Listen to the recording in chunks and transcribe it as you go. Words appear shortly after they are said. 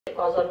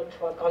2008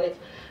 թվականից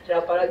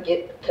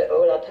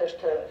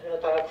օրաթերթը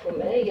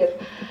հրատարակվում է եւ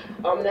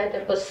ամենայն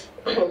դեպս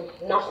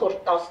նախորդ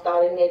 10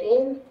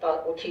 տարիներին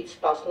 8-ից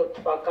 18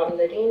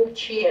 թվականներին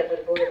չի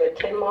եղել որևէ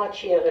թեմա,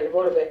 չի եղել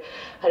որևէ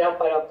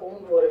հրապարակում,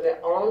 որևէ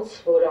անձ,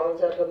 որը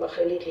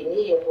անձեռնմխելի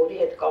լինի եւ որի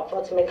հետ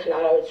կապված մենք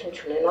հնարավորություն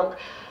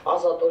չունենանք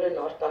ազատորեն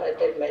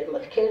արտահայտել մեր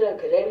մտքերը,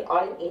 գրել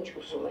այն, ինչ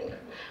ուզում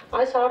ենք։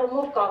 Այս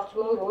առումով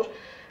կարծում եմ, որ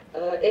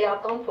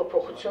էական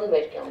փոփոխություն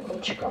մեր կյանքում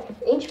չկա։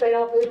 Ինչ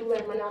վերաբերում է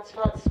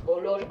մնացած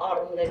բոլոր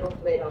առումներով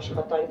մեր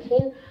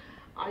աշխատանքին,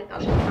 այդ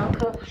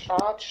աշխատանքը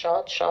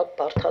շատ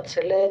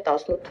բարդացել է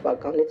 18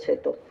 թվականից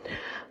հետո։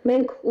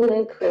 Մենք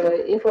ունենք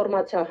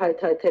ինֆորմացիա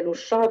հայթայթելու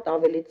շատ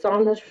ավելի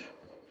ծանր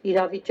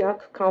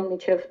իրավիճակ, քան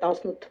մինչև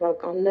 18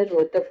 թվականներ,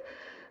 որտեղ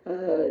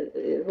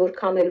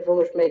որքան էլ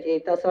որ մեր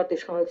երիտասարդ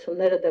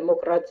իշխանությունները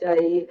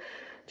դեմոկրատիայի,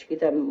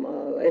 չգիտեմ,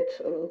 այդ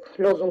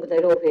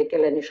լոզունգներով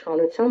եկել են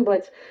իշխանության,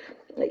 բայց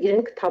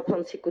իրենք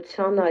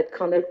թափանցիկությանը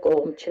այդքան էլ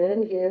կողմ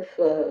չեն եւ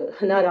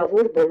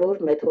հնարավոր բոլոր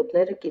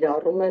մեթոդները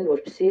կիրառում են,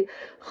 որպեսզի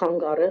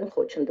խանգարեն,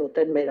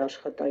 խոչընդոտեն մեր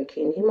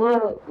աշխատանքին։ Հիմա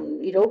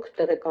իրոք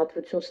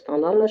տեղեկատվություն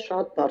ստանալը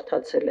շատ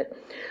բարդացել է։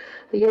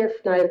 Եվ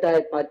նաև դա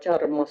է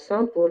պատճառը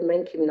մասամբ, որ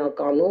մենք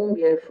հիմնականում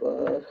եւ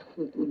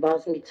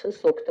բազմիցս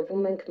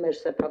օգտվում ենք մեր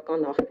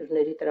սեփական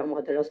աղբյուրների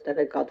տրամադրած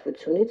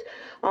տեղեկատվությունից։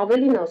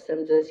 Ավելին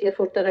ասեմ ձեզ,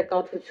 երբ որ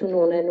տեղեկատվություն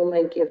ունենում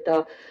ենք եւ դա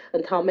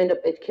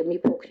ընդհանրապես պետք է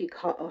մի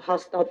փոքրիկ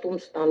հաստատում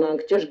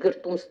ստանանք,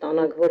 ճշգրտում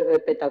ստանանք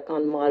որևէ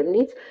պետական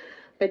մարմնից,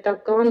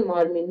 պետական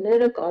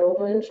մարմինները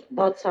կարող են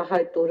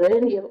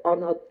բացահայտորեն եւ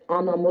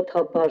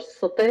անամոթաբար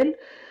ստել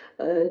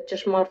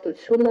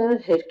ճշմարտությունը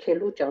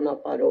հերքելու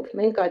ճանապարհով։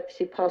 Մենք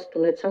այդպիսի փաստ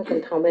ունեցանք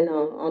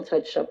ընդհանրապես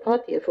անցած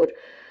շաբաթ, երբ որ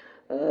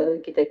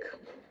գիտեք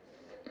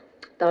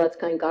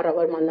տարածքային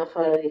կառավարման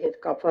նախարարի հետ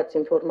կապված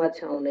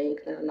ինֆորմացիա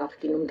ունեինք նրա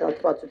նախկինում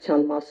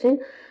դատվածության մասին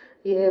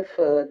եւ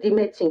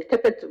դիմեցինք,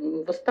 թեպետ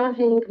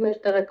վստահ էինք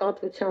մեր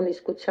տեղեկատվության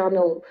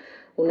իսկությանը,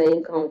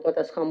 ունեինք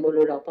համապատասխան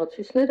բոլոր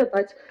ապացույցները,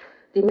 բայց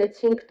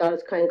դիմեցինք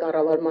տարածքային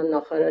կառավարման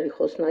նախարարի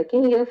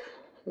խոսնակին եւ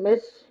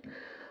մեզ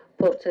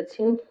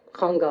փորձեցին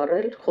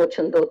խանգարել,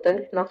 խոչընդոտել,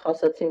 նախ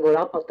ասացին, որ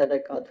ապա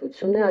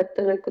տեղեկատվություն է այդ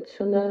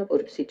տեղեկությունը,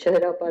 որպեսզի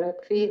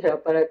չհրապարակվի,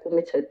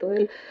 հրապարակումից հետո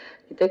էլ,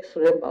 գիտեք,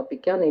 Սուրեն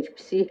Պապիկյանը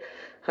ինչպիսի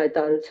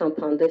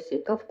հայտարարությամբ հանդես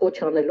եկավ, կոչ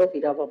անելով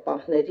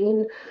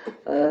իրավապահներին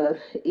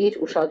իր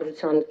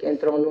ուշադրության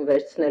կենտրոնում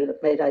վերցնել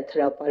մեր այդ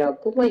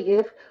հրապարակումը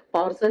եւ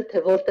պարզել,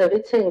 թե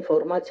որտեղից է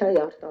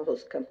ինֆորմացիայի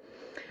արտահոսքը։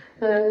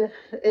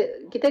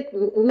 Գիտեք,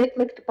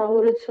 մեկ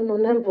տպավորություն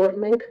ունեմ,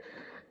 որ մենք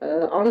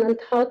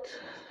անընդհատ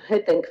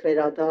հետ ենք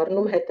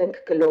վերադառնում, հետ ենք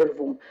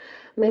գլորվում։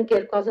 Մենք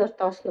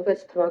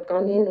 2016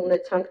 թվականին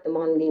ունեցանք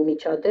նման մի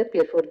միջադեպ,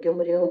 երբ որ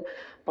Գյումրիում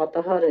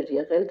պատահար էր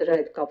եղել, դրա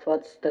հետ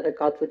կապված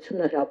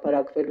տեղեկատվությունը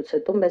հրապարակվելուց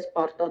հետո մեզ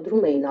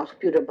պարտադրում էին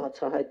աղբյուրը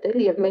բացահայտել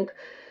եւ մենք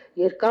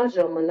երկար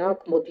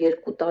ժամանակ, մոտ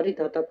 2 տարի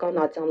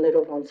դատական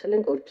ատյաններով անցել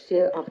ենք,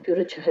 որպեսզի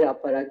աղբյուրը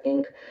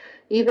չհրապարակենք։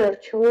 Ի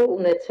վերջո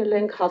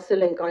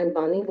հասել ենք այն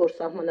բանին, որ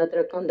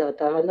Սահմանադրական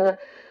դատարանը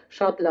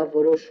շատ լավ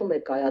որոշում է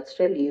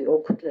կայացրել իր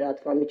օգուտ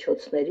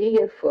լրատվամիջոցների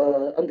եւ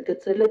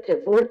ընդգծել է, թե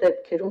որ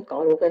դեպքերում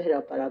կարող է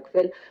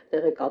հրապարակվել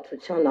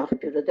տեղեկատվության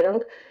աղբյուրը։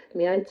 Դրանք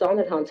միայն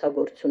ծանր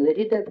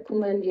հանցագործությունների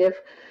դեպքում են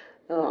եւ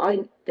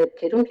այն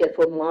դեպքերում,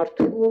 երբ որ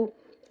մարդու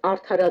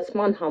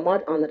արդարացման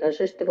համար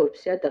անհրաժեշտ է,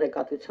 որպեսզի այդ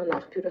տեղեկատվության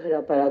աղբյուրը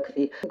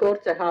հրապարակվի։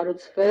 Գործ է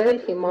հարուցվել,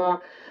 հիմա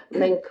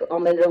մենք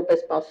ամեն րոպե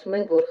սպասում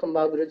ենք, որ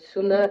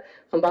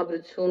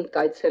խմբագրություն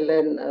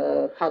կայցելեն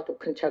հատուկ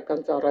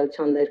քննչական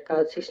ծառայության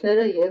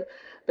ներկայացուցիչները եւ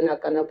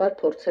բնականաբար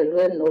փորձելու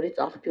են նորից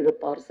աղբյուրը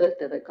պարզել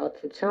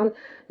տեղեկատվության։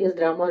 Ես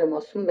դրա համար եմ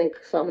ասում, մենք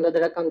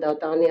Սահմանադրական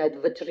դատարանի այդ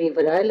վճռի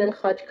վրա են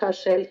խաչ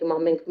քաշել, հիմա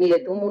մենք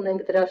միեդում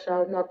ունենք դրա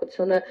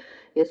շարունակությունը։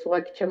 Ես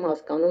ուղղակի չեմ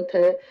հասկանում,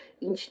 թե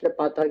ինչ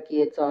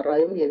նպատակի է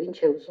ծառայում եւ ինչ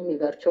է ուզում ի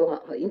վերջո,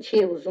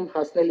 ինչի է ուզում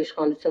հասնել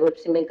իշխանությունը,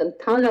 որպեսզի մենք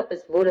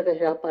ընդհանրապես որևէ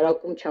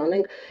հրապարակում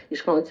չանենք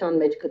իշխանության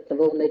մեջ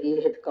գտնվողների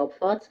հետ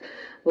կապված,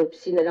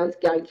 որպեսզի նրանց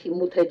կյանքի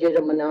մութ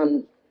էջերը մնան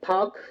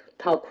փակ,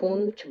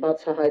 թաքուն,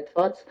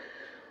 չբացահայտված։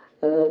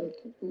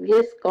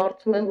 Ես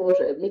կարծում եմ, որ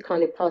մի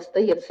քանի փաստ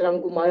է եւ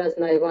սրան գումարած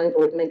նաեւ այն,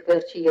 որ մենք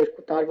վերջի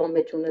 2 տարվա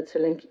մեջ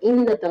ունեցել ենք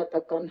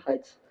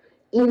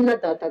 9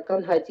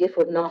 դատական հայց, երբ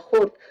որ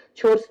նախորդ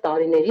 4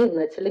 տարիներին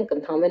ունեցել ենք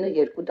ընդամենը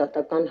 2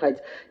 դատական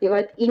հայց եւ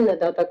այդ 9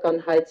 դատական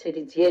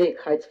հայցերից 3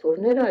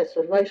 հայցվորները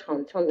այսօրվա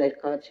իշխանության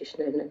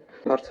ներկայացուցիչներն են։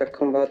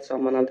 Հարձակված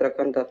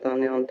Սահմանադրական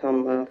դատարանի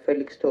անդամ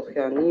Ֆելիքս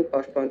Թոխյանի,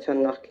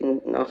 Պաշտպանության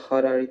նախկին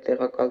նախարարի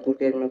տեղակալ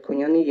Գուրգեն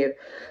Մըքոնյանի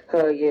եւ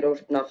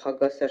երրորդ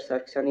նախագահ Սերժ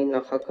Սարգսյանի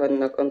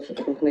նախագահական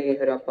ցուցմունքների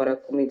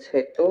հրապարակումից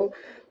հետո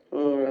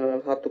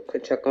հատուկ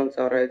քննչական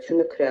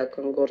ծառայությունը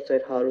քրեական գործ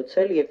էր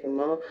հարուցել եւ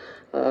հիմա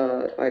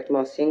այդ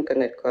մասին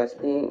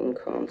կներկայացնի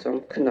ինքը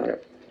անձամբ քննարը։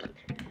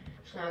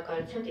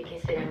 Շնորհակալություն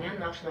Տիկին Սերանյան,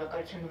 նախ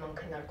շնորհակալություն նման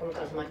քննարկում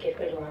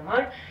կազմակերպելու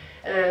համար։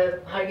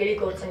 Հարգելի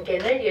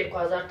գործընկերներ,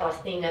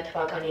 2019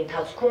 թվականի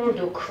ընթացքում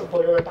դուք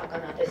բոլորը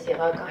տականատես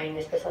եղաք այն,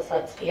 այսպես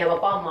ասած,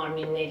 իրավապահ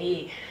մարմինների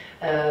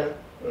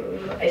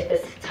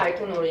այսպես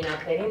ցայտուն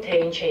օրինակներին, թե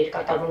ինչ է իր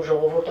կատարում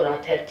ժողովուրդ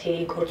օրաթերթի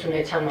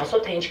գործունեության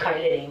մասով, թե ինչ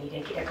քայլեր էին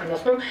իրենք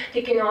իրականացնում։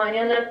 Տիկին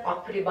Օհանյանը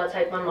աղբյուրի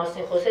բացահայտման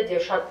մասին խոսեց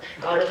եւ շատ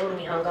կարևոր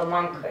մի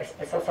հանգամանք,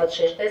 այսպես ասած,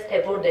 շեշտեց,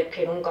 թե որ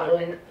դեպքերում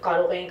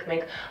կարող էինք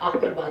մենք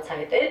աղբյուր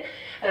բացահայտել։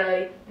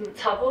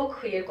 Ցավոք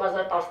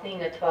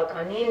 2019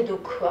 թվականին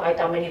դուք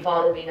այդ ամենի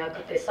վառ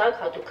օրինակը տեսաք,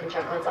 հատուկ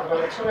քննչական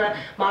ծառայությունը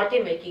մարտի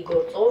 1-ի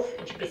գործով,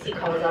 ինչպիսի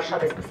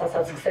քարոզարշավ, այսպես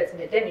ասած, սկսեց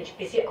մեր դեմ,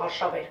 ինչպիսի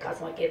արշավ էր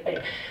կազմակերպել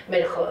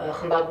մեր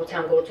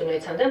խմբագրության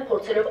գործունեության դեմ,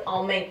 փորձելով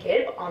ամեն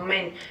կերպ,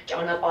 ամեն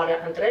ճանապարհը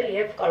ընտրել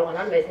եւ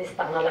կարողանալ մեզնից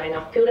ստանալ այն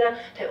աղբյուրը,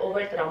 թե ով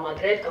էր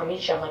տրամադրել կամ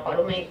ինչ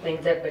ճանապարհում էինք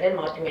մենք ձեռք բերել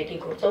մարտի 1-ի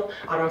գործով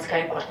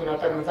առանցքային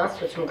պաշտոնատար անձանց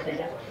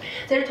ցուցմունքները։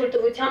 Ձեր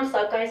թույլտվությամբ,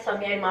 սակայն սա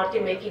միայն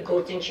մարտի 1-ի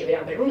գործին չի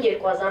վերաբերում,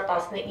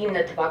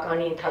 2019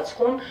 թվականի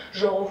ընթացքում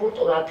Ժողովուրդ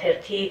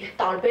օրաթերթի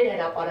տարբեր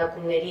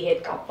հրապարակումների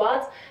հետ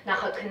կապված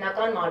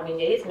նախաքննական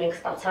մարմիններից մենք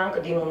ստացանք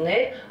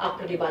դիմումներ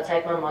աղբյուրի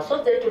բացահայտման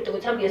մասով։ Ձեր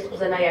թույլտվությամբ ես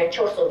կուզենայի այդ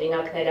 4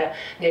 օրինակները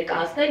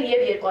ներկայացնել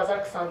եւ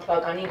 2020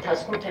 թվականի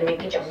ընթացքում թե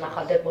մենք ինչ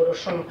աննախադեպ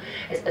որոշում,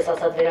 այսպես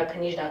ասած,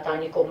 վերաքննիչ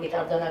դատարանի կողմից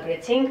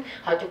արձանագրեցինք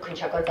հատուկ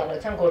քննչական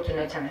ծառայության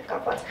գործունեության հետ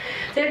կապված։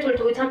 Ձեր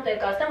թույլտվությամբ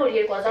ներկայացնեմ, որ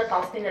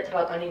 2019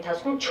 թվականի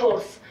ընթացքում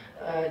 4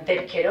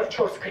 դեպքերով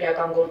 4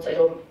 քրեական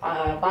գործերով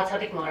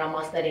բացառիկ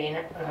մանրամասներ էին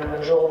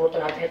ժողովուրդ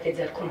օրաթերթի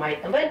ձեռքում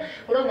հայտնվել,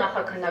 որով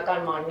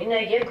նախաքննական մարմինը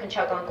եւ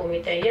քննչական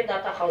կոմիտեն եւ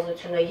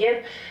դատախազությունը եւ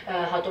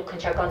հատուկ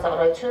քննչական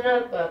ծառայությունը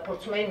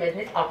փորձում էին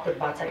մեզնից աղբյուր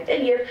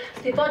բացահայտել եւ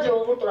ստիպված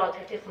ժողովուրդ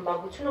օրաթերթի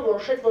խմբագրությունը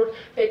որոշեց, որ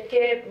պետք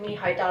է մի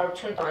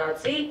հայտարարություն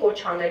տարածի, կոչ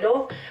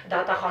անելով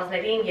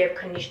դատախազներին եւ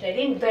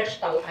քննիչներին վերջ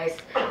տալ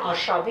այս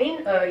արշավին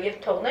եւ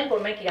թողնել,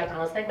 որ մենք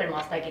իրականացնենք մեր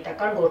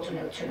մասնագիտական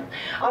գործունեությունը։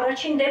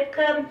 Առաջին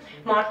դեպքը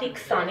մարտի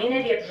 29-ին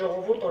էր, երբ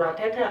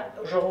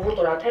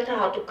ժողովուրդ օրաթերթը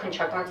հատուկ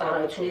քննչական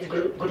ծառայությունից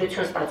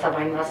գրություն ստացավ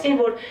այն մասին,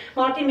 որ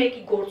մարտի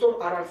 1-ի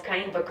գործով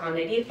առանցքային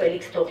վկաների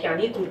Ֆելիքս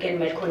Թոխյանի, Գուրգեն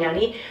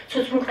Մերքոնյանի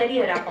ցուցմունքների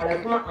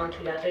հրապարակումը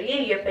անթույլատրելի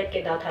է եւ պետք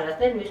է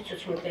դադարեցնել մյուս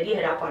ցուցմունքների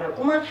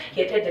հրապարակումը,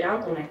 եթե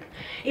դրանք ունենք։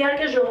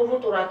 Իհարկե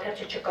ժողովուրդ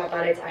օրաթերթը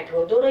չկատարեց այդ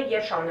հորդորը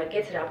եւ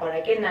շարունակեց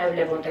հրապարակել նաեւ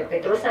Լևոն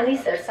Տեր-Պետրոսյանի,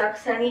 Սերժ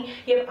Սարգսյանի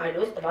եւ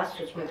այլոց տված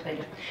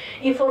ցուցմունքները։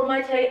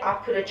 Ինֆորմացիայի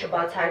աղբյուրը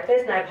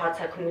չբացահայտվեց նաեւ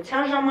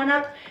հարձակումության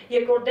ժամանակ,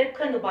 երկրորդ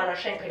դեպքը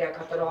Նուբարաշեն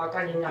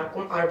քրեակատարողական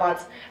հիմնարկում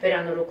արված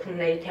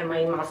վերանորոգումների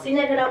թեմայի մասին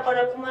էր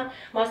հրապարակումը,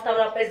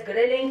 մասնավորապես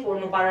գրել էին, որ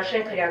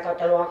Նուբարաշեն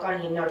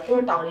քրեակատարողական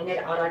հիմնարկում տարիներ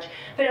առաջ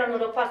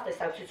վերանորոգված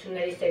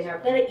տեսակցությունների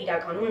սենյակները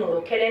իրականում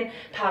նորոգել են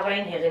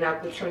թաղային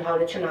հեղինակություն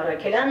Հարություն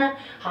Առաքելյանը,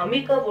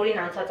 Համիկը,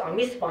 որին անցած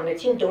ամիս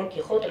սպանեցին Դոն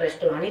Կիխոտ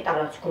ռեստորանի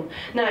տարածքում։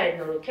 Նա էր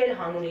նորոգել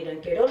հանուն իր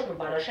ընկերոջ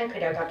Նուբարաշեն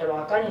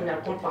քրեակատարողական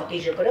հիմնարկում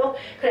պատիժը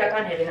գրող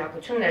քրեական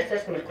հեղինակություն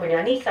Ներսես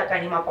Միրքոնյանի,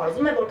 սակայն հիմա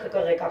պարզվում է, որ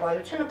ԿԿ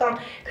ղեկավարությունը կամ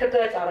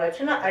ԿԿ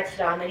ծառայությունը այդ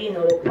սրահների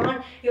նորոգման,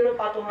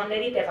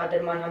 յուրոպատոհանների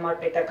տեղադրման համար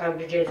պետական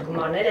բյուջեից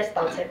գումարներ է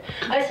ստացել։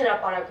 Այս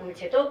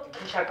հրապարակումից հետո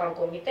քննչական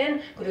կոմիտեն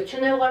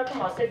գրություն է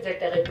ուղարկում, ասեք ձեր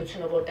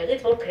տեղեկությունը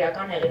որտեղից, որ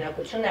քրեական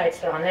հեղինակությունն է այդ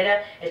սրահները,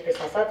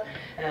 այսպես ասած,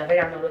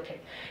 վերանորոգել։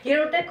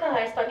 Երրորդ դեպքը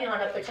Հայաստանի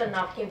Հանրապետության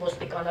նախկին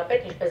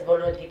ոստիկանապետ, ինչպես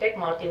բոլորը գիտեք,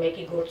 մարտի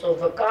 1-ի գործով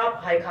վկա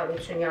Հայկ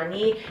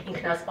Հարությունյանի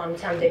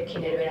ինքնասպանության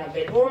դեպքին էր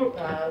վերաբերվում,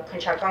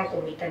 քննչական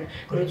կոմիտեն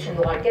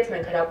գրություն ուղարկեց,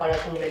 մենք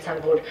հրապարակում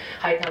ունեցանք, որ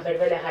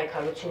հայտնաբերվել է Հայկ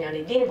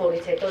Հարությունյանի դին,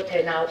 որից հետո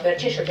թե նա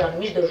վերջին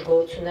շրջանում ինչ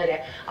դժգոհություններ է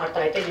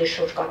արտահայտել իր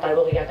շուրջ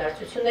կատարվող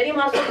իրադարձությունների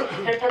մասով,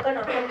 հերթական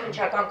անգամ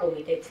քննչական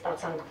կոմիտեից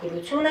ստացանք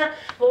գրությունը,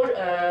 որ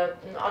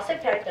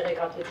ասեք թե այդ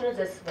տեղեկատվությունը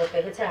ձեզ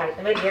որտեղից է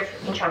հայտնվել եւ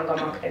ինչ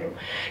հանգամանքներում։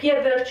 Եվ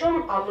վերջում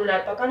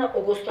ArmLur.am-ը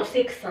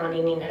օգոստոսի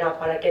 29-ին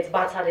հրապարակեց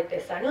բացառիկ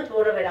տեսանյութ,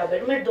 որը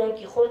վերաբերում էր Դոն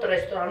Կիխոտ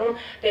ռեստորանում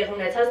տեղի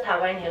ունեցած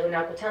թաղային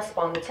հեղինակության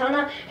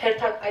սպանությանը,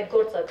 հերթակ այդ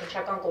գործը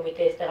քննչական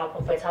կոմիտեից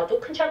տեղափոխվեց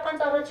հատուկ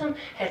քննչական ծառայություն,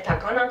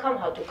 հերթական անգամ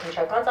հատուկ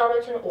քննչական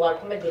ծառայությունը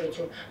ուղարկում է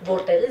գրություն,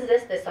 որտեղից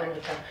ձեզ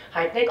տեսանյութը,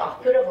 հայտնեք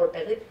աղբյուրը,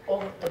 որտեղից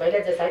ով տվել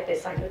է ձեզ այդ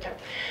տեսանյութը։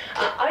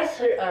 Այս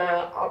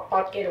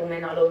պատկերը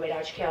ունենալով մեր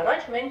աչքի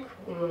առաջ մենք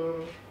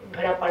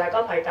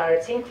հրապարակավ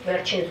հայտարարեցինք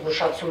վերջին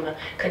զգուշացումը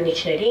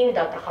քննիչներին,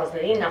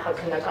 դատախազներին,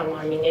 նախաքննական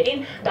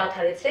մարմիններին,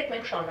 դադարեցրեք,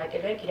 մենք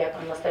շարունակելու ենք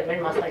իրականացնել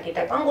մեր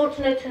մասնագիտական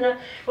գործունեությունը,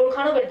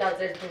 որքանով էլ դա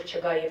ձեզ դուր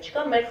չգա եւ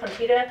չկա, մեր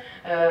խնդիրը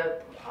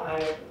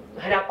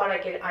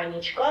հրապարակել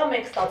այնինչ կա,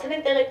 մենք ստացել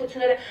ենք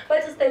տեղեկությունները,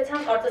 բայց ըստ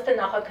էության կարծես թե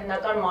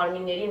նախաքննական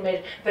մարմիններին մեր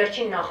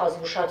վերջին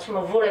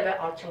նախազգուշացումը որևէ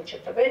արդյունք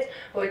չտվեց,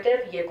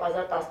 որովհետև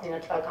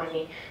 2019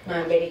 թվականի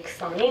նոյեմբերի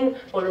 20-ին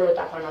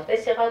բոլորդ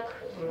ականատես եղաք,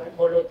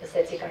 բոլորդ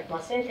լսեցիք այդ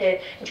մասին, թե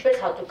ինչպես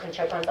հատուկ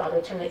քննչական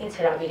ծառայությունը ինձ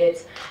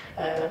հրավիրեց,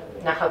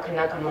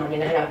 նախաքննական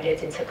մարմինը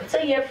հրավիրեց ինձ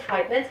ՀԿՑ եւ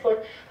հայտնեց, որ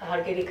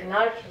հարգելի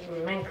քննար,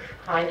 մենք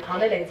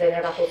հանել ենք ձեր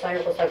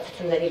հեռախոսային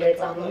խոսակցությունների վեր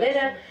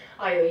ծանունները,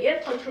 Այո, եւ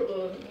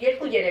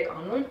 2-3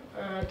 անուն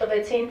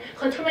տվեցին,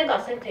 խնդրում ենք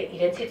ասենք թե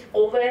իրենցից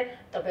ով է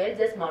տվել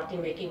ձեզ մարտի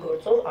 1-ի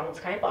գործով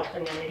առանցքային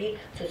պաշտոնյաների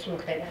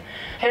ցուցմունքները։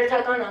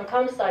 Հերթական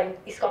անգամ սա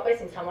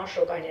իսկապես ինձ համար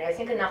շոկային էր,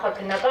 այսինքն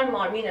նախաքննական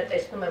մարմինը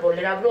տեսնում է, որ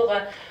լրագրողը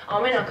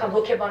ամեն անգամ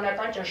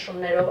հոգեբանական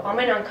ճնշումներով,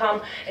 ամեն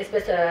անգամ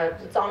այսպես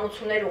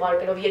ծանոթություններ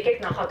ուղարկելով եկեք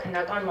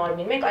նախաքննական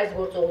մարմին, մենք այս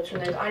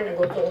գործողությունն ենք, այն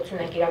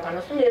գործողությունն ենք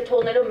իրականացնում եւ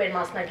թողնելով մեր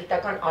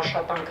մասնագիտական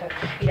աշխատանքը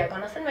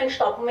իրականացնել, մենք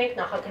շտապում ենք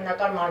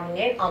նախաքննական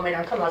մարմիններին ամեն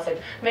անգամ ասել,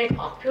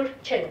 մենք աղբյուր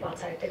չենք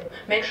բացահայտելու,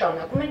 մենք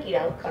շարունակում ենք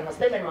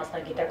իրականացնել մեր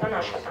մասնագիտական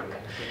աշխատանքը։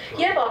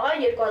 Եվ ահա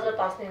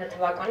 2019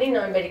 թվականի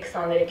նոյեմբերի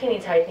 23-ին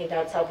ինձ հայտնի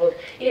դարձավ, որ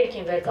իրենք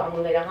ինվերս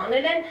անունները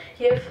հանել են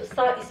եւ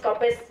սա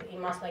իսկապես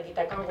իմ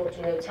մասնագիտական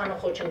գործունեությանը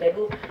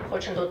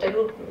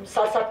խոչընդոտելու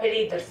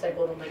սարսափելի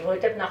դրսևորում էր,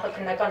 որովհետեւ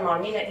նախաքննական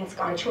մարմինը ինձ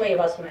կանչում է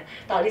եւ ասում է՝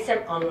 տալիս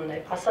եմ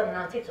անուններ, ասա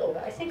նրանցից ով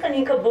է։ Այսինքն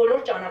ինքը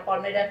բոլոր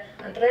ճանապարհները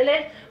ընտրել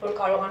էր, որ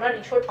կարողանար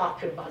ինչ-որ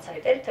աղբյուր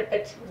բացահայտել,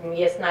 թեպետ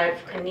ես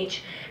նաեւ քննիչ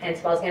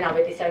հենց Վազգեն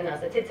Ավետիսյանին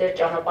ասացի, ձեր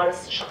ճանապարհը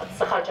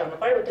սխալ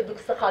ճանապարհ է, որովհետեւ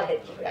դուք սխալ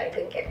հետքի վրա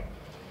եք ընկել։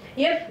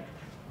 Եվ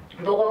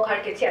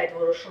բողոքարկեցի այդ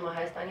որոշումը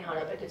Հայաստանի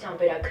Հանրապետության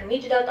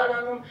վերաքննիչ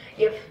դատարանում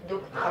եւ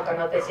դուք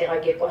ականատես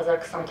եղաք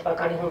 2020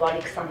 թվականի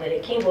հունվարի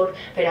 23-ին, որ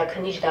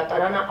վերաքննիչ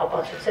դատարանը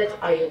ապացուցեց,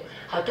 այո,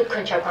 հատուկ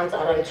քննչական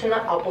ծառայությունը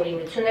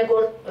ապօրինություն է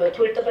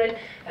թույլ տվել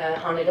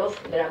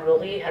հանելով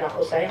լրագրողի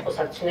հեռախոսային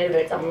խոսակցությունների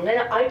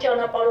վերծանումները, այդ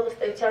ճանապարհով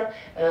ըստ էության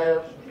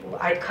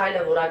այդ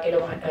քայլը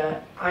որակելով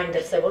այն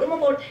դրսևորումը,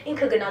 որ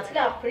ինքը գնացել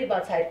է աղբյուրի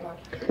բացահայտման։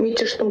 Մի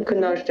ճշտում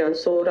քննարժ ջան,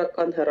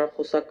 սովորական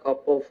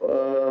հեռախոսակապով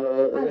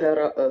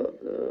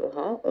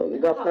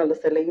գաղտնա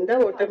լսել էին դա,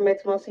 որտեղ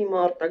մեծ մասի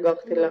մարդ է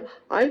գաղթել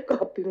այլ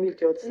կապի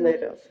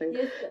միջոցներ, ասենք,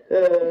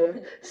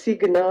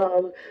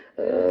 սիգնալ,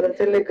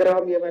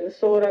 տելեգրամ եւ այլն,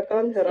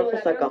 սովորական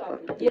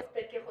հեռախոսակապը։ Ես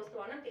պետք է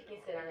խոստովանեմ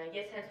Տիկին Սերանյան,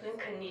 ես հենց նույն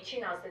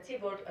քննիչին ասացի,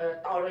 որ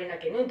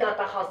տարօրինակ է, նույն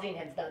դատախազին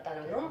հենց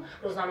դատարանում,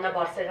 Ռոզաննա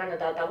Բարսեղյանը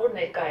դատավոր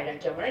ներկա էր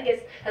այդ ժամանակ, ես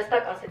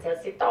հստակ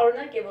ասացի,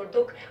 տարօրինակ է, որ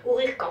դուք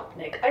ուղիղ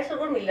կապն եք,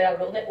 այսօր որ մի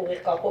լրագրողն է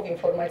ուղիղ կապով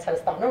ինֆորմացիա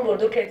ստանում,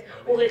 որ դուք այդ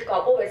ուղիղ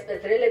կապով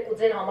այսպես դրել եք ու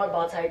ձեր համար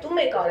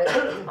բացահայտում եք արել,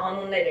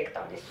 անուններ եք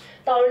տալիս։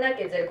 Տարօրինակ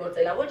է ձեր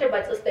գործելավոճը,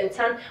 բայց ըստ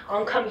էության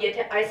անգամ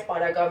եթե այս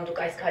պարագայում դուք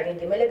այս քայլին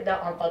դիմել եք, դա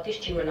անպատիժ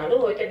չի մնալու,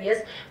 որովհետև ես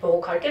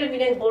բողոքարկել եմ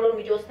իրենք բոլոր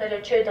միջոցները,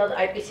 չէ, դա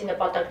այդպիսի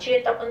նպատակ չի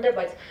հետապնդել,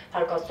 բայց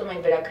հարկասում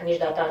ենք վերաքննիչ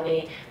դատարանի,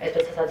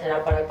 այսպես ասած,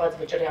 հրապարակված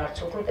վճռի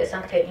արդյունքում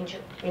տեսանք, թե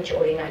ինչ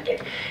օրինակ է։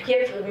 Եվ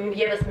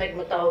եւս մեկ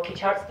մտահոգիչ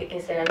հարց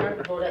Տիկին Սերանյան,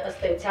 որը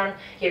ըստ էության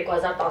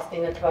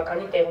 2019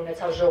 թվականին տեղ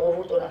ունեցավ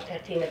Ժողովուրդ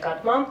օրաթերթի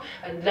նկատմամբ,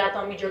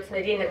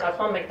 լրատվամիջոցների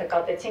նկատմամբ մենք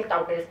նկատեցինք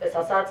տարբեր, այսպես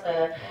ասած,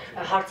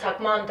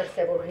 հարձակման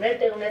դրսևորումներ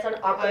տեղ ունեցան,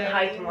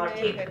 ակնհայտ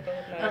մարդիկ,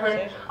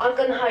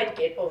 ակնհայտ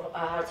կերպով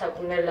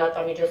հարձակումներ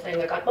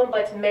լրատվամիջոցների նկատմամբ,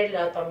 բայց մեր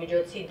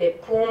լրատվամիջոցի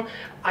դեպքում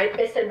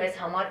այդպես էլ մեզ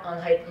համար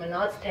անհայտ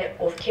մնաց, թե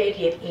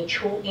ովքեր եւ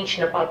ինչու, ինչ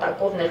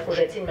նպատակով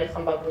ներխուժեցին մեր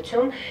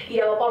խմբագրություն,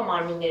 իրավապահ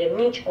մարմինները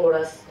մինչ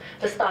օրս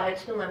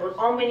վստահեցնում են, որ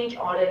ամեն ինչ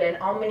արել են,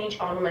 ամեն ինչ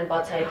անում են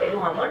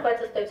բացահայտելու համար, բայց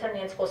ըստ էության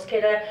իրենց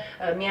խոսքերը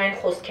միայն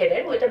խոսքեր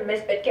են, որովհետև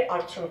մեզ պետք է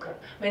արդյունքը։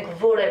 Մենք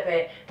որևէ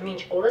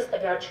մինչ օրս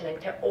տվյալ չունենք,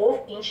 թե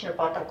ով ինչ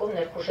նպատակով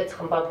ներխուժեց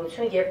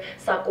խմբագրություն եւ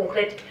սա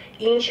կոնկրետ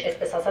ինչ,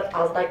 այսպես ասած,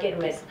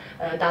 ազդակեր մեզ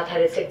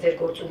դադարեցեք ձեր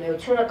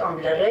գործունեությունը կամ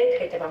լռեք,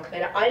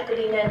 հետևանքները այլ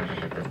կլինեն,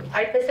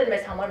 այդպես էլ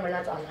մեզ համար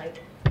մնաց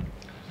անհայտ։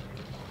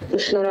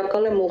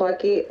 Շնորհակալ եմ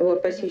ուղղակի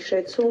որպես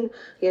հիշեցում,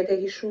 եթե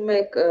հիշում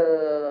եք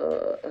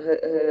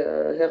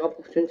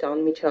հեղափոխությունից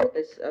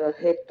անմիջապես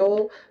հետո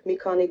մի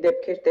քանի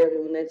դեպքեր տեղի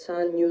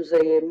ունեցան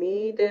Նյուզերի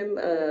դեմ,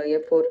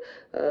 երբ որ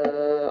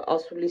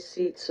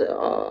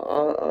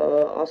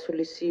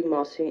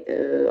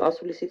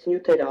ասուլիսից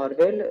նյութեր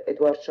արվել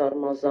Էդուարդ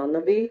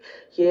Շարմազանովի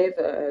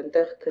եւ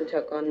այնտեղ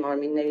քննչական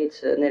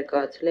մարմիններից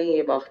ներկայացել են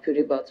եւ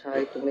աղբյուրի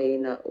բացահայտում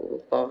էին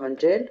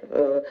պահանջել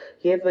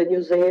եւ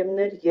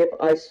Նյուզերներ եւ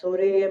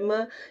այսօր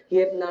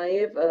եւ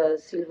նաեւ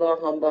Սիլվա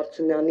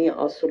Համբարձումյանի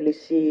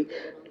ասուլիսի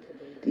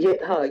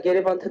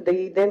Երևան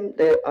ԹԴ-ի դեմ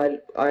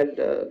այլ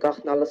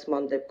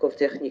գաղտնալսման դեպքով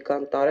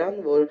տեխնիկան տարան,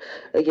 որ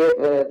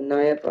եւ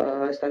նաեւ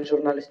Հայաստանի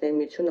ժուրնալիստների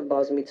միությունը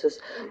բազմիցս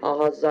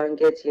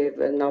ահազանգեց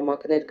եւ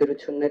նամակներ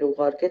գրություններ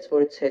ուղարկեց,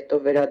 որից հետո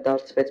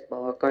վերադարձվեց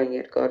բավական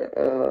երկար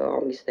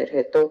ամիսներ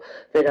հետո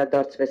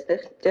վերադարձվեց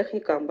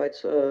տեխնիկան,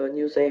 բայց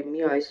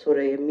Նյուզերի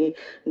այսօրի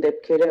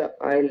դեպքերը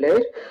այլ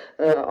էր,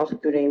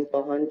 աղբյուր էին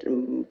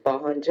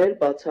պահանջել,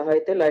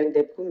 բացահայտել այն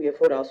դեպքում,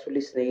 երբ որ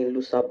ասուլիսն էին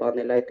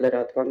լուսաբանել այդ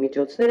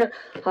լրատվամիջոցները,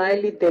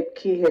 հայելի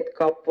դեպքի հետ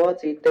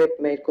կապված ի դեպ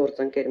մեր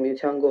գործընկեր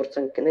միության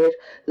գործընկեր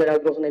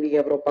լրագրողների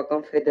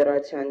Եվրոպական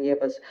ֆեդերացիան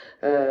եւս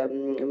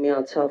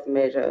միացավ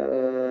մեր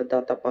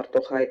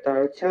դատապարտող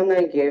հայտարարությանը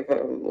եւ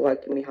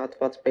ուղղակի մի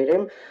հատված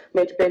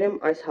մեջբերեմ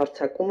այս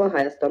հարձակումը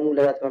Հայաստանում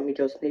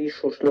լրատվամիջոցների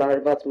շուրջ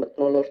լարված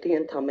մթնոլորտի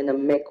ընդամենը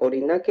մեկ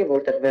օրինակ է,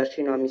 որտեղ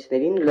վերջին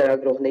ամիսներին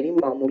լրագրողների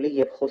մամուլի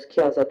եւ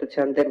խոսքի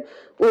ազատության դեմ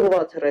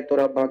ուղղված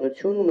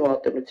հռետորաբանությունն ու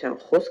ատելության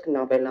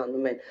խոսքն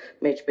ավելանում են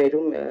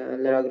մեջբերում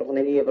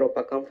լրագրողների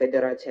Եվրոպական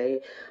ֆեդերացիայի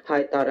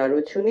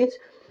հայտարարությունից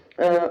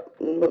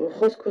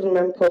Խոսք ուզում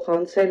եմ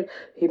փոխանցել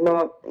հիմա,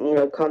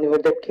 քանի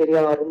որ դեպքերի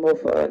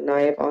առումով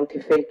նաև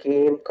անտիֆեյք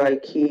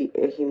կայքի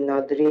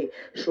հիմնադրի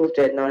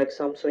շուրջ է, Նարեկ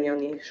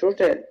Սամսոնյանի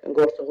շուրջ է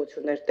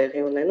գործողություններ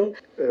տեղի ունենում։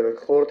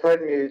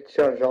 Խորհրդային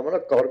միության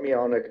ժամանակ կար մի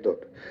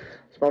անեկդոտ։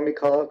 Ասում մի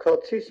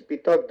քաղաքացի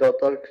սպիտակ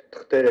դատարկ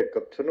թղթեր է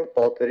կպցնում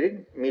պատերին,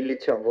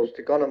 միլիցիան,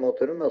 ոստիկանը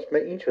մոտենում, ասում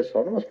է ինչ ես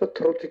անում, ասում է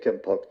թրոթիկ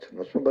եմ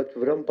փակցնում, ասում բայց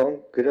վրան բան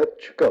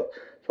գրած չկա,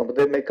 ասում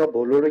դե մեկա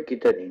բոլորը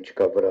գիտեն ինչ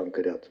կա վրան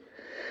գրած։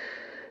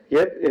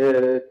 Եվ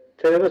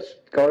թերևս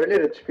կարելի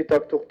է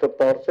սպիտակ թուղթը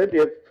պարզել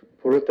եւ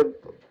որովհետեւ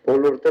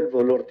բոլորդ էլ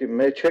ոլորտի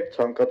մեջ եք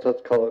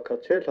ցանկացած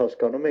քաղաքացի էլ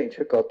հասկանում է ինչ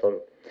է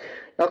կատարում։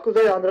 Նախ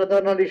կուզեի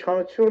անդրադառնալ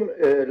իշխանություն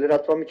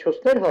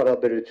լրատվամիջոցներ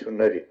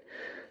հարաբերություններին։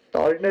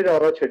 Տարիներ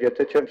առաջ էր,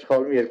 եթե չեմ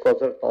սխալվում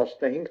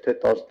 2015 թե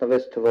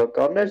 16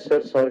 թվականներ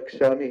Սերժ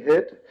Սարգսյանի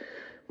հետ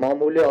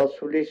մամուլի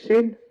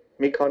ասուլիսին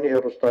մի քանի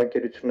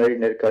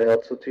հեռուստաընկերությունների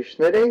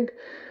ներկայացուցիչներ էինք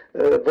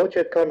ոչ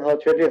այդքան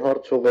հաճելի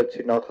հարց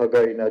ուղղեցի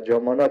նախագահին այդ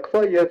ժամանակվա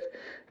եւ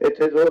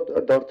եթե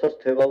դարձած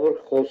թևավոր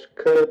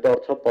խոսքը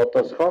դարձա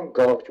պատասխան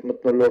գաղջ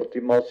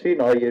մթնոլորտի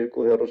մասին, այ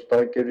երկու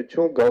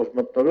հեռուստաընկերություն գաղջ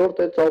մթնոլորտ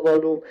է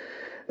ծավալում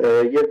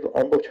եւ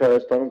ամբողջ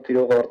Հայաստանում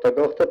տիրող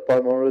արտագաղթը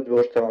պայմանավորված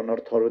ոչ թե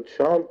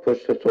անարդարությամբ, ոչ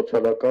թե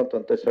սոցիալական,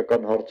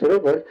 տնտեսական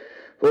հարցերով, այլ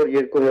որ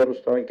երկու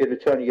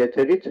հեռուստաընկերության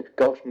եթերից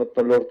գաղջ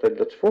մթնոլորտ է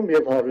լցվում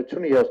եւ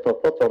հանրությունը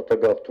հիասթափված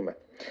արտագաղթում է։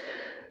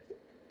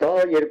 Դա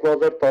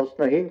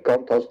 2015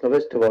 կամ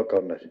 16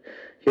 թվականներ։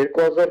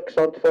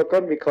 2020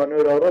 թվական մի քանի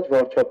օր առաջ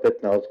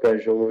վարչապետն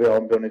ազգային ժողովի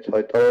ամբիոնից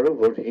հայտարարում,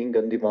 որ 5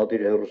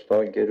 ընդդիմադիր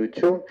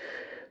հեռուստաընկերություն,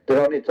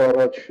 դրանից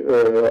առաջ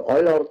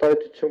այլ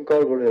արտահայտություն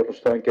կար, որ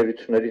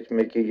հեռուստաընկերություններից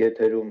մեկի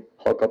եթերում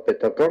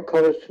հակապետական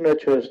քարոզությունը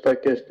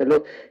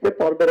չհստակեցնելով եւ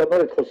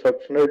բարբերաբար այդ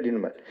խոսակցությունները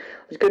լինում են։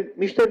 Այսինքն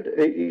միշտ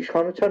էլ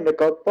իշխանության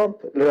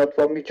նկատմամբ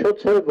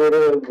լրատվամիջոցը,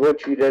 որը ոչ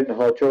իրեն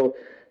հաջող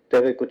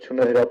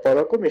տեղեկությունը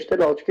հրապարակում միշտ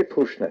էլ աչքի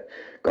փուշն է։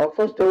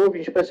 Կախված թե ով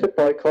ինչպես է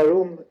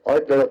պայքարում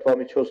այդ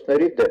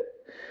լրատվամիջոցների դեմ։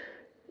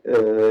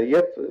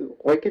 Եվ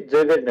ուղղակի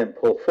ձևերն են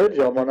փոխվել,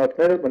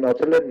 ժամանակները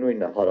մնացել են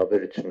նույնը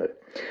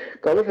հարաբերությունները։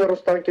 Կարող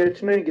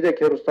հեռուստաընկերություններին,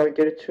 գիտեք,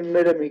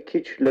 հեռուստաընկերությունները մի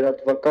քիչ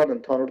լրատվական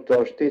ընդհանուր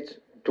դաշտից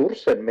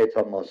դուրս են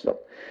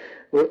մեծամասամբ,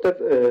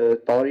 որովհետև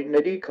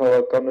տարիների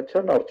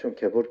քաղաքականության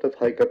արդյունք է,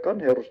 որովհետև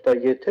հայկական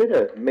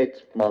հեռուստաեթերը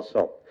մեծ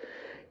մասամբ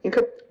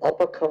ինքը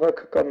ապա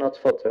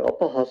քաղաքականացված է,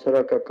 ապա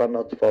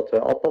հասարակականացված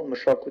է, ապա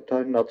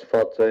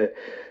մշակութայնացված է,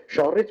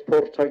 շարից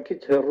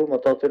փորձանքից հեռու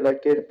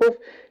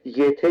մտածելակերպով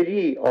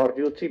եթերի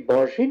արդյունքի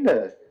բաժինը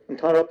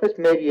ընդհանրապես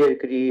մեր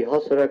երկրի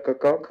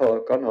հասարակական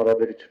քաղաքական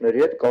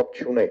հարաբերությունների հետ կապ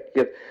չունեն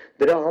եւ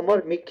դրա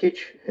համար մի քիչ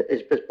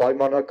այսպես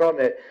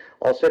պայմանական է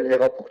ասել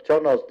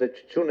հեղափոխության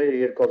ազդեցությունը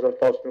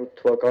 2018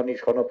 թվականի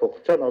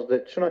իշխանապողության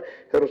ազդեցությունը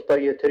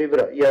հեռուստաեթերի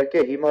վրա։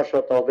 Իհարկե հիմա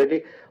շատ ավելի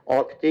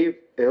ակտիվ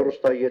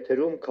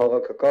հեռուստաեթերում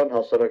քաղաքական,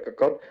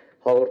 հասարակական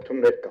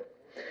հաղորդումներ կա։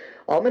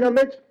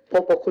 Ամենամեծ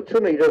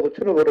փոփոխությունը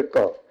իրողությունը, որը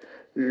կա,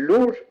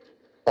 լուր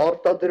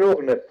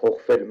արտադրողն է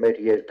փոխվել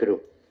մեր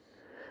երկրում։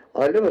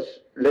 Այլևս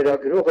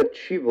լրագրողը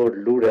չի, որ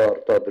լուր է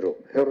արտադրում,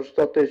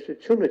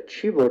 հեռուստատեսությունը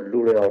չի, որ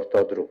լուր է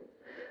արտադրում։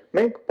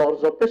 Մենք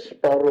պարզապես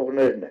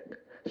սպառողներն ենք։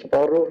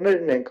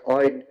 Սպառողներն ենք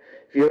այն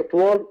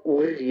վիրտուալ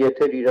ուղիղ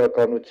եթեր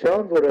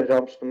իրականության, որը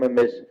հրամցնում է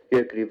մեզ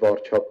երկրի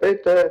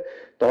վարչապետը,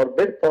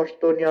 տարբեր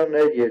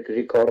պաշտոնյաներ,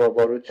 երկրի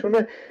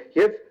կառավարությունը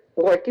եւ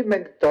ուղղակի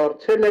մենք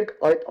դարձել ենք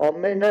այդ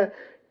ամենը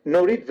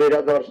նորից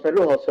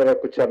վերադարձնելու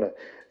հասարակությանը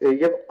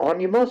եւ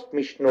անիմաստ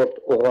միջնորդ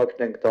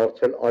օղակն ենք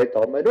դարձել այդ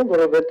ամենում,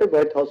 որովհետեւ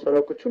այդ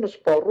հասարակությունը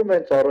սպառում է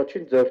հենց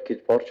առաջին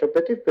ձեռքից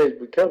վարչապետի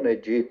Facebook-յան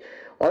էջից,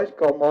 այս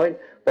կամ այն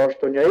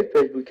պաշտոնյայի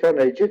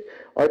Facebook-յան էջից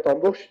այդ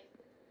ամբողջ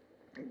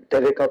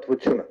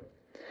տեղեկատվությունը,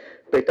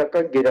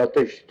 պետական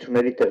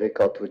գերատեսչությունների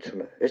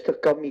տեղեկատվությունը։ Այստեղ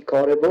կա մի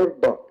կարևոր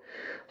բան։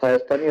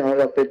 Հայաստանի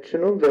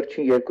Հանրապետությունում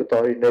վերջին 2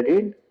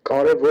 տարիներին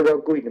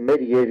կարևորագույն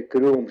մեր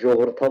երկրում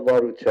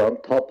ժողովրդավարության,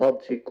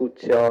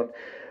 թափանցիկության,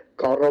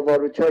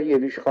 կառավարության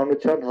եւ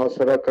իշխանության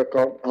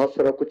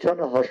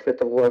հասարակությանը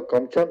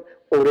հաշվետվողականության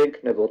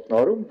օրենքն է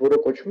ոտնարում, որը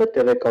կոչվում է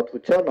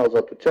տեղեկատվության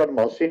ազատության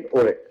մասին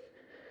օրենք։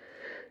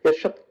 Ես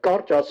շատ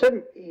կարճ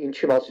ասեմ,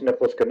 ինչի մասին է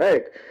խոսքը,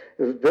 նայեք,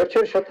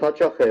 վերջերս շատ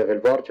հաճախ է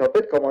եղել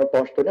վարչապետ կամ այն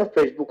պաշտոնյա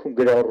Facebook-ում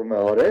գրառում է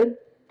արել,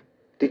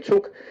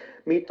 դիցուկ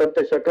մի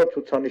տնտեսական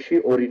ցուցանիշի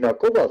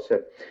օրինակով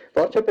ասեմ,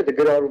 վարչապետը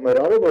գրառում էր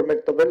արել, որ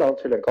մենք տվել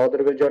անցել ենք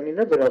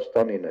Ադրբեջանին է,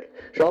 Վրաստանին է։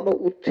 Ժամը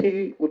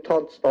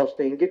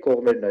 8:15-ի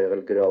կողմերն է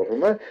եղել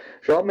գրառումը,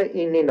 ժամը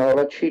 9-ին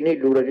առաջինի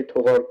լուրերի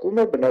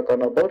թողարկումը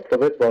բնականաբար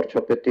տվեց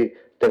վարչապետի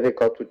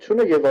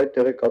տեղեկատվությունը եւ այդ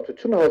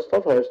տեղեկատվությունը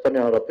հասավ Հայաստանի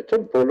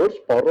Հանրապետության բոլոր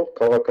սպառող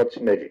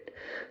քաղաքացիներին։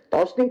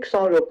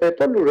 15-20 րոպե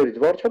հետո լուրերից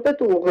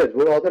վարչապետը ուղղեց,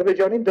 որ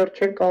Ադրբեջանին դեռ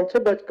չենք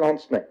անցել, բայց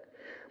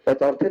կանցնենք,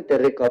 բայց արդեն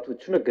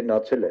տեղեկատվությունը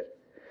գնացել էր։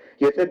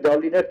 Եթե դա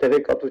լիներ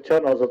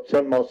տեղեկատվության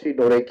ազատության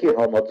մասին օրենքի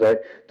համաձայն,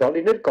 դա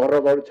լիներ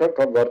կառավարության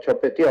կամ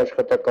վարչապետի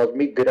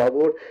աշխատակազմի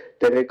գրավոր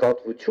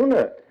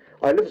տեղեկատվությունը,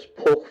 այլևս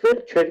փոխվել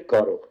չէր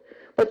կարող։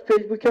 Բայց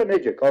Facebook-յան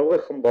էջը կարող է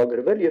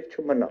խմբագրվել եւ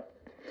չմնալ։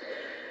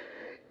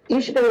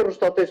 Ինչն է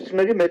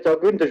հեռուստատեսությունների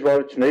մեծագույն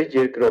դժվարություններից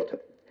երկրորդը։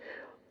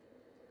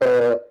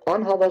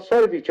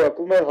 Անհավասար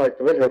վիճակում է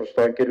հայտնվել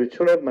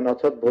հեռուստաընկերությունը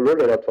մնացած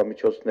բոլոր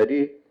լրատվամիջոցների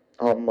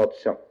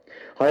համեմատությամբ։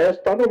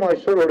 Հայաստանում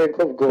այսօր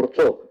օրենքով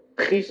գործող,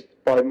 խիստ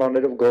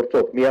պայմաններով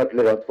գործող միակ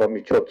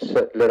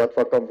լրատվամիջոցը,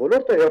 լրատվական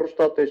ոլորտը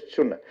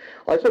հեռուստատեսությունն է։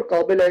 Այսօր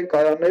կաբելային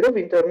կայաններով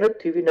ինտերնետ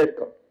TV-ներ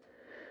կան։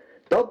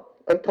 Դա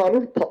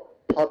ընդհանուր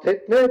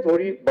փաթեթն է,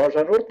 որի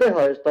բաժանորդն է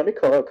Հայաստանի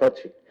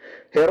քաղաքացին։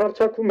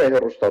 Հեռարձակում է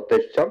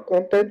հեռուստատեսության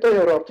կոնտենտը,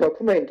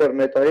 հեռարձակում է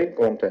ինտերնետային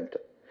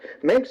կոնտենտը։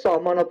 Մենք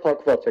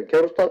սահմանափակված ենք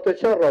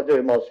հեռուստատեսության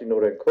ռադիոյի մասին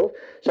օրենքով,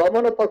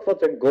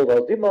 սահմանափակված ենք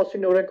գովազդի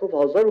մասին օրենքով,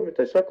 1000 ու մի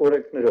տեսակ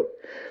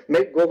օրենքներով։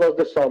 Մեր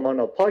գովազդը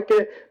սահմանափակ է,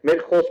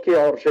 մեր խոսքի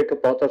արժեքը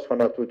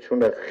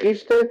պատասխանատվությունը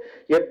խիստ է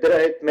եւ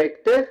դրա հետ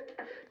մեկտեղ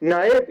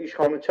նաեւ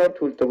իշխանության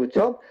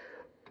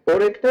թույլտվությամբ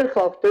օրենքներ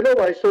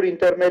խախտելով այսօր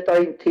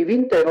ինտերնետային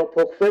TV-ն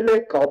տեղափոխվել է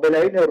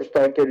կաբելային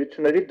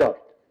հեռուստաընկերությունների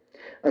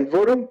դաշտ։ Ընդ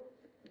որում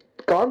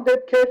կան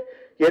դեպքեր,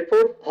 երբ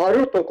որ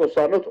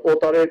 100%-անոց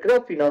օտարերկրյա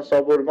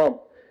ֆինանսավորմամբ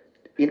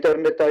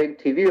ինտերնետային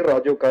TV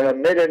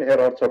ռադիոկայաններ են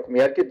հեռարձակում,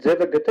 իհարկե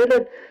ձևը գտել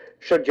են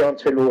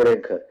շրջանցելու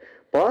օրենքը,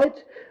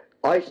 բայց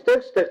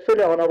այստեղ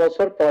ստեղծվել է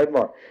անհավասար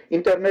պայման։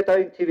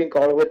 Ինտերնետային TV-ն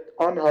կարող է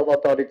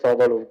անհավատալի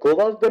ծավալով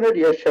գովազդ դնել,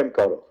 ես չեմ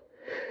կարող։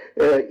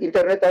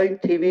 Ինտերնետային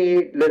TV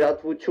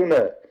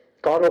լրատվությունը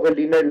կարող է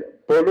լինել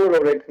բոլոր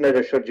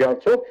օրենքները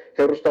շրջանցող,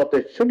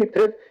 հեռուստատեսություն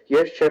իբրև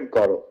ես չեմ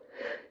կարող։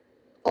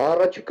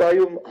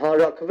 Առաջիկայում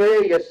հանրակրվե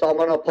ես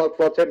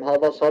սահմանափակված եմ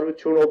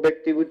հավասարություն,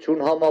 օբյեկտիվություն,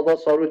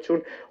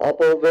 համավասարություն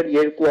ապահովել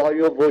երկու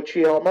այո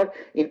ոչի համար,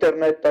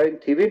 ինտերնետային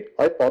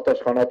TV-ն այդ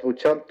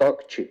պատասխանատվության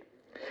տակ չի։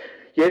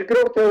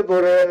 Երկրորդը,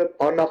 որը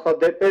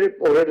աննախադեպ էր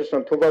օրերս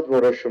ընդունված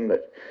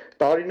որոշումներ։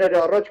 Տարիներ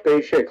առաջ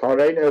կհիշեք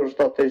հանրային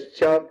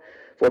հեռուստատեսության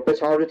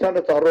որպես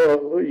հանրությանը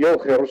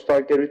ծառայող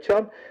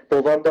հեռուստաընկերության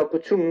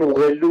բովանդակությունն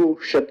ուղղելու,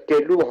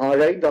 շտկելու,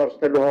 հանրային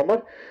դարձնելու համար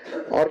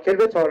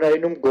արգելվեց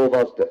հանրայինում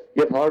գովազդը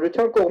եւ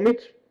հանրության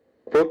կողմից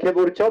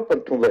ոգևորությամբ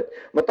ընդունվեց,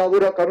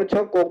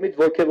 մտավորականության կողմից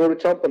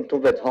ոգևորությամբ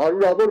ընդունվեց,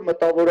 հարյուրավոր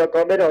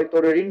մտավորականներ այդ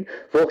օրերին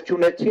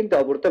ողջունեցին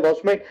դա, որտեղ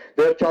ասում են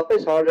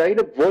վերջապես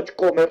հանրայինը ոչ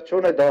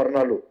կոմերցիոն է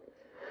դառնալու։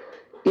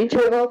 Ինչ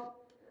եղավ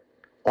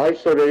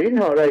այս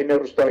օրերին հանրային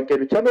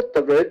հեռուստաընկերությանը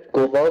տվեց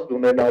գովազդ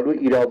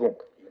ունենալու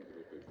իրավունք։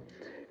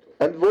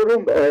 Ընդ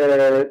որում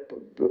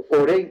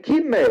օրենքի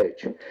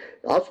մեջ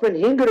ասում են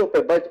 5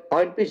 րոպե, բայց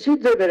այնպիսի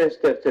ձևեր են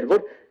ստեղծել,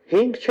 որ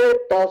 5 չէ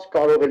 10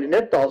 կարող է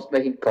լինել,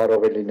 15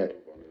 կարող է լինել։